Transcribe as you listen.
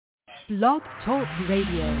Blog Talk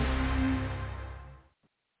Radio.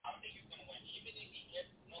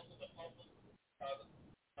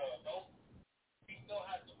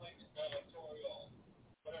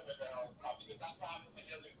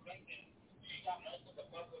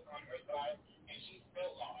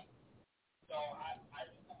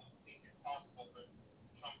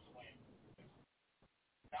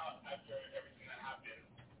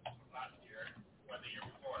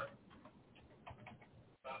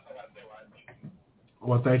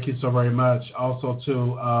 Well, thank you so very much. Also,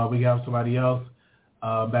 too, we have somebody else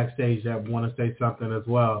backstage that want to say something as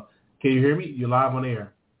well. Can you hear me? You're live on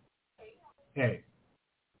air. Hey.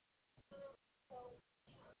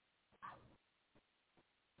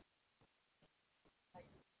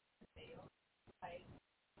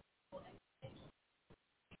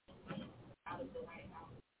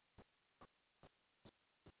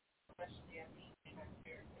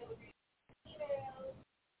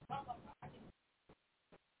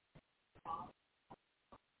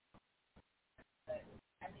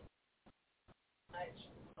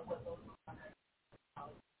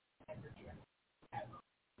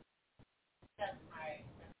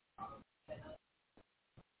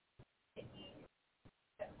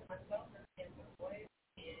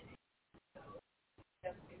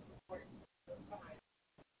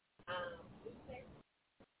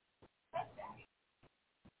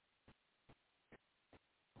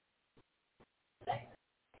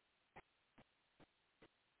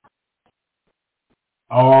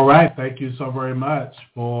 All right, thank you so very much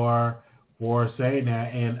for saying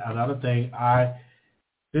that. And another thing,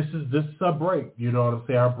 this is a break. You know what I'm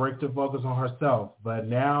saying? Our break to focus on herself. But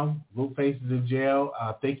now Blueface is in jail.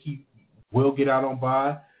 I think he will get out on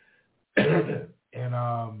bond. And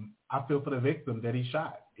I feel for the victim that he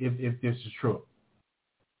shot. If this is true.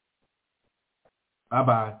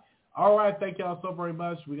 Bye. All right, thank y'all so very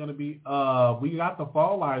much. We're gonna be we got the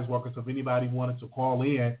phone lines working. So if anybody wanted to call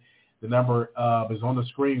in. The number is on the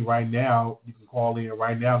screen right now. You can call in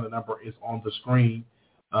right now. The number is on the screen,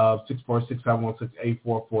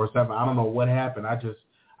 646-716-8447. I don't know what happened. I just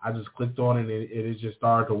clicked on it and it just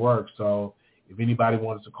started to work. So if anybody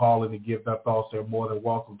wanted to call in and give their thoughts, they're more than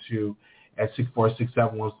welcome to at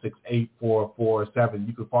 646-716-8447.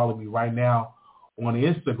 You can follow me right now on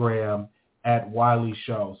Instagram at Wiley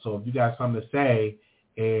Show. So if you got something to say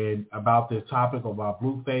and about this topic, about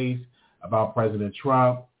Blueface, about President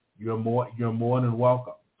Trump, you're more than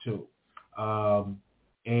welcome to,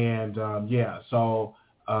 So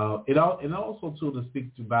it also too to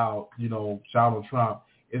speak about Donald Trump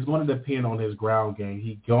is going to depend on his ground game.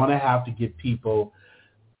 He's going to have to get people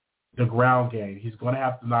the ground game. He's going to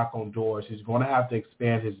have to knock on doors. He's going to have to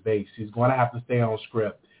expand his base. He's going to have to stay on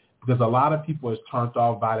script because a lot of people is turned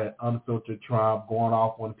off by that unfiltered Trump going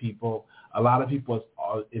off on people. A lot of people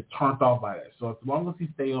is turned off by that. So as long as he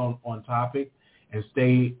stay on topic and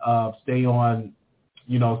stay on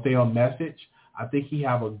message, I think he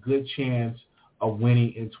have a good chance of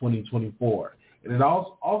winning in 2024. And it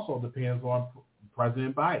also depends on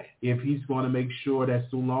President Biden. If he's going to make sure that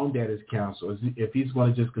student loan debt is canceled, if he's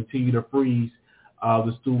going to just continue to freeze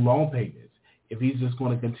the student loan payments, if he's just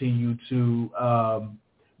going to continue to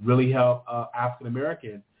really help African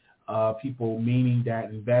American people, meaning that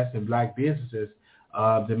invest in black businesses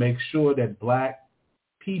to make sure that black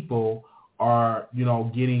people are,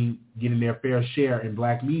 getting their fair share in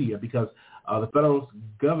black media, because the federal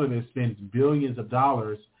government spends billions of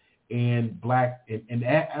dollars in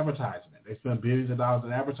advertisement. They spend billions of dollars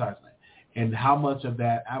in advertisement. And how much of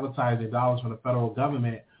that advertising dollars from the federal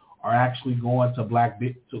government are actually going to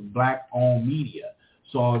black-owned media?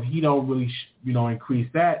 So if he don't really, increase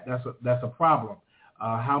that, that's a problem.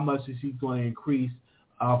 How much is he going to increase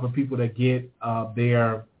for people that get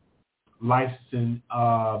their licensing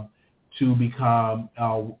to become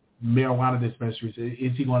marijuana dispensaries?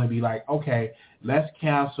 Is he going to be like, okay, let's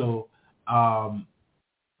cancel,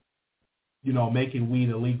 making weed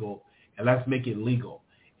illegal, and let's make it legal,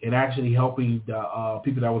 and actually helping the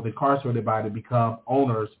people that was incarcerated by it to become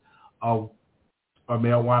owners of a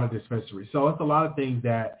marijuana dispensary. So it's a lot of things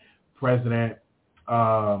that President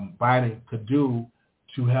Biden could do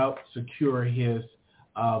to help secure his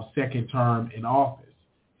second term in office.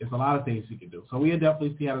 It's a lot of things he can do. So we'll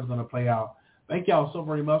definitely see how it's going to play out. Thank y'all so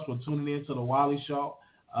very much for tuning in to the Wiley Show.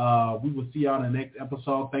 We will see y'all in the next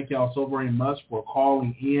episode. Thank y'all so very much for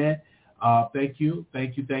calling in. Thank you.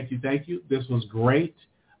 This was great.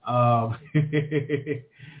 But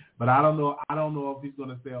I don't know if he's going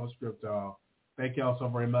to stay on script, y'all. Thank y'all so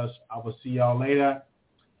very much. I will see y'all later.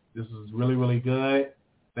 This is really, really good.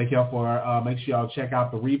 Thank y'all for make sure y'all check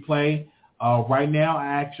out the replay. Right now,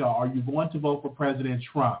 I ask y'all, are you going to vote for President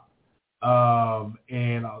Trump?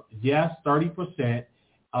 And yes, 30%,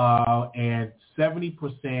 and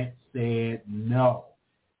 70% said no.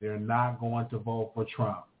 They're not going to vote for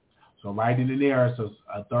Trump. So right in there, it's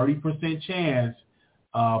a 30% chance.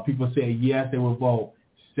 People said yes, they will vote.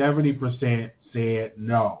 70% said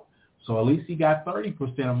no. So at least he got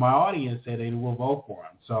 30% of my audience said they will vote for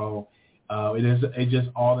him. So it just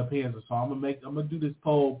all depends. So I'm gonna do this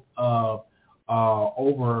poll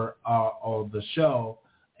over on the show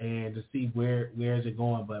and to see where is it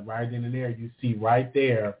going. But right in there, you see right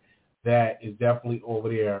there that is definitely over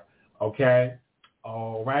there. Okay.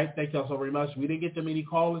 All right. Thank y'all so very much. We didn't get too many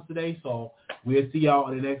callers today, so we'll see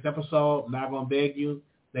y'all in the next episode. I'm not gonna beg you.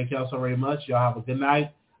 Thank y'all so very much. Y'all have a good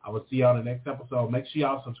night. I will see y'all in the next episode. Make sure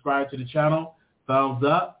y'all subscribe to the channel. Thumbs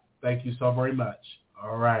up. Thank you so very much.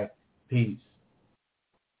 All right. Peace.